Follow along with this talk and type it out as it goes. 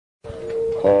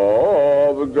A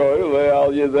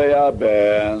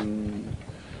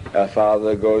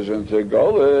father goes into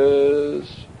Golis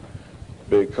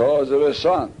because of his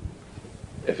son.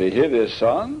 If he hit his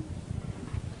son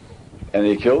and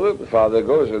he killed it, the father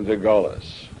goes into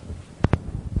Golis.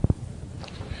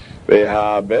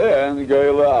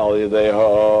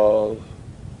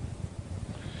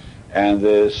 And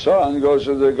the son goes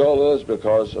into Golis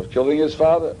because of killing his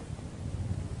father.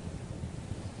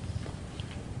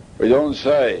 We don't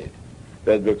say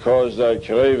that because they're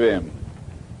Krevim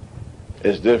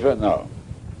is different, no.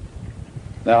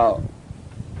 Now,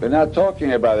 we're not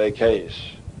talking about a case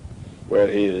where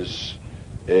he is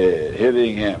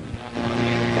hitting him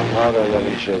in order that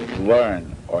he should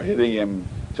learn, or hitting him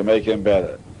to make him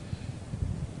better.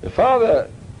 The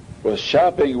father was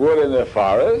chopping wood in the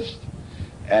forest,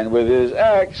 and with his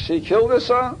axe he killed his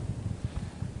son.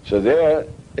 So there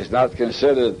it's not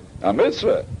considered a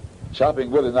mitzvah.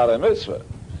 Chopping wood is not a mitzvah.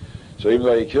 So even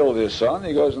though he killed his son,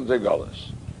 he goes into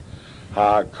Golis.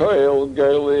 HaKoil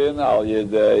Golin al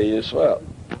Yedei Yisrael.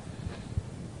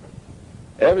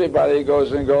 Everybody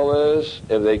goes in Golis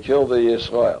if they kill the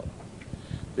Yisrael.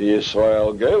 The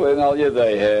Yisrael Golin al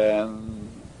Yedeihen.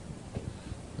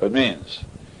 It means,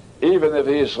 even if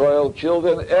Yisrael killed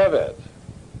an Evet,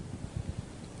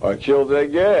 or killed a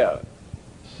Ger,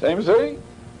 same thing.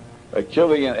 By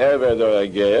killing an Evet or a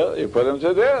Ger, you put him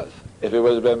to death. If it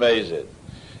was B'mezid.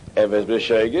 Evet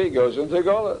B'shegi goes into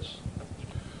Golis.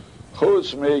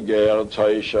 Chutz mi Ger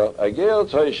Toisha. A Ger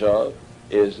Toisha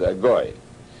is a Goy.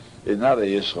 He's not a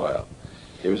Yisrael.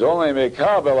 He was only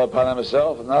Mekabel upon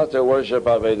himself not to worship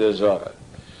Avodah Zarah.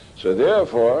 So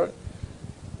therefore,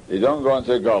 you don't go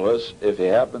into Golis if he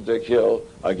happened to kill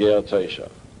a Ger Toisha.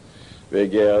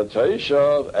 V'Ger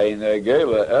Toisha ein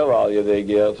Gela el al Yedei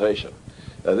Ger Toisha.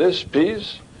 Now this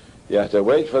piece, you have to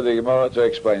wait for the Gemara to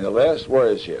explain the last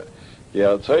words here.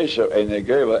 Ger Toisha ein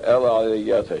Gela el al Yedei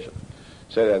Ger Toisha.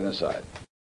 Say that inside.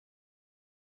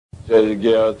 Says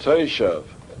Ger Toisha.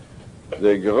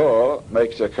 The Gro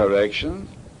makes a correction.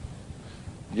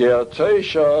 Ger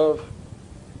Toisha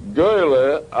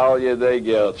Goyle al Yedei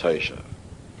Ger Toisha.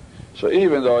 So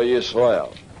even though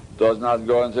Yisrael does not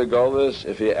go into Golis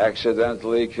if he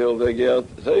accidentally killed a Ger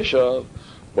Toisha,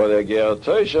 but a Ger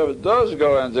Toisha does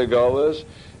go into Golis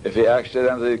if he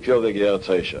accidentally killed a Ger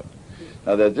Toisha.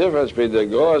 Now the difference between the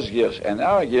Gro's Gers and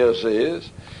our Gers is,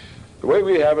 the way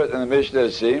we have it in the Mishnah,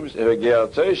 it seems, if a Ger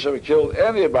Toisha killed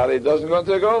anybody, it doesn't go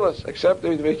into Golis, except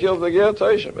if he killed the Ger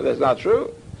Toisha. But that's not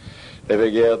true. If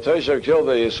a Ger Toisha killed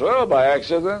the Yisrael by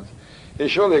accident, he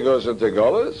surely goes into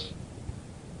Golis.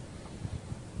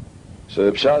 So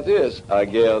the pshat is, a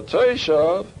Ger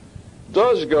Toisha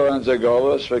does go into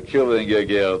Golis for killing a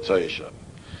Ger Toisha.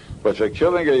 But for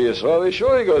killing a Yisrael, he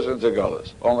surely goes into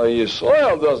Golis. Only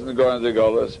Yisrael doesn't go into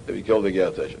Golis if he killed a Ger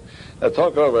Toisha. Now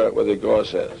talk over what the Gur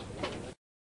says.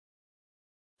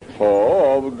 But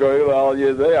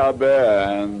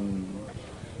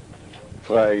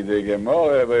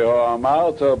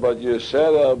you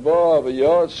said above,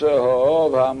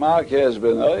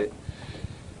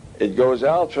 it goes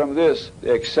out from this,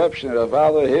 the exception if a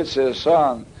father hits his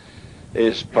son,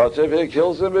 is potter if he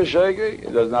kills him b'shegi,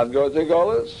 it does not go to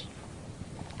Golis.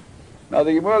 Now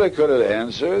the Gemara could have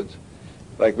answered,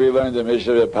 like we learned in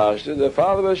Mishnah Pashta, the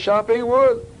father was chopping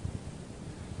wood.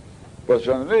 But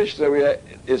from the Mishnah,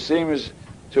 it seems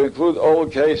to include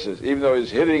old cases, even though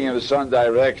he's hitting his son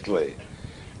directly.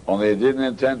 Only he didn't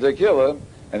intend to kill him,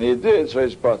 and he did, so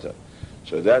he's potter.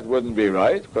 So that wouldn't be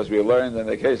right, because we learned in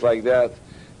a case like that,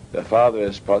 the father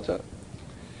is potter.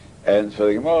 And for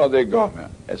the Gemara, the Gomer,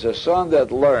 it's a son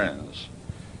that learns.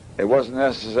 It wasn't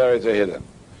necessary to hit him.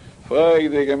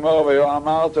 Frag the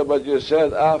Gemara, but you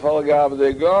said, Afal Gav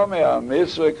the Gomer,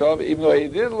 mitzvah, even though he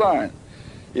did learn.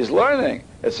 He's learning.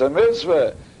 It's a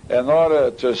mitzvah in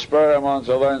order to spur him on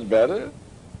to learn better.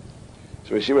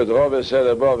 So we see what the Rebbe said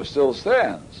above still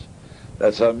stands.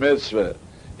 That's a mitzvah,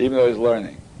 even though he's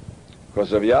learning.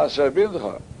 Because of Yasser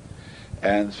Bindcha.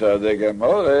 And for the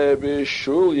Gemara,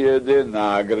 B'shulye de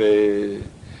Nagri.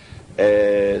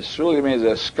 Shulye means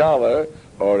a scholar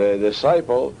or a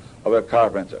disciple of a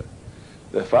carpenter.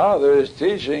 The father is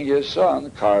teaching his son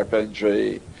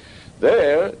carpentry.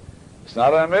 There, it's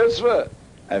not a mitzvah.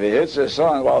 And if he hits his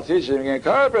son while teaching him in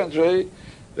carpentry,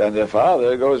 then the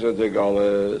father goes into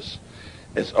Golis.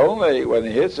 It's only when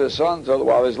he hits his son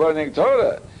while he's learning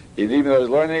Torah, even though he's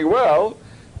learning well,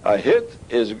 a hit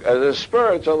is a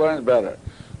spur to learn better.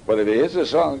 But if he hits his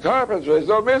son in carpentry, there's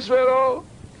no mitzvah at all.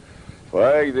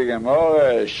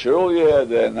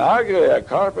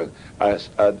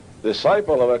 A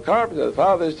disciple of a carpenter, the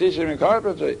father is teaching him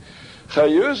carpentry.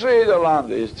 Chayusri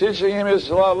Dalamdi. He's teaching him his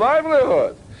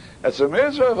livelihood. It's a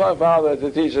mitzvah for a father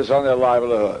to teach his son their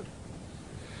livelihood.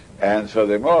 And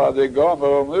furthermore, they go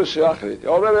He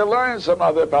already learned some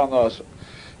other parnasa.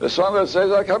 The son that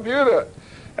says a computer,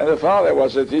 and the father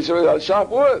was a teacher with a sharp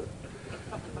wood.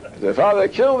 The father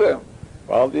killed him.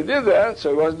 Well, he did that, so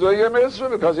he wasn't doing a mitzvah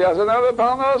because he has another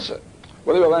parnasa.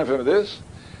 What do we learn from this?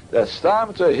 That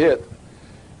stam to hit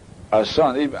a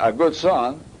son, even a good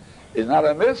son, is not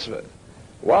a mitzvah.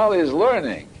 While he's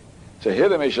learning, to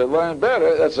hit him he should learn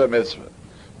better, that's a mitzvah.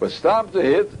 But stam to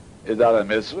hit is not a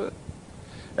mitzvah.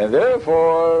 And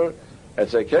therefore,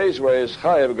 it's a case where it's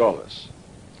chayav golas.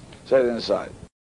 Say it inside.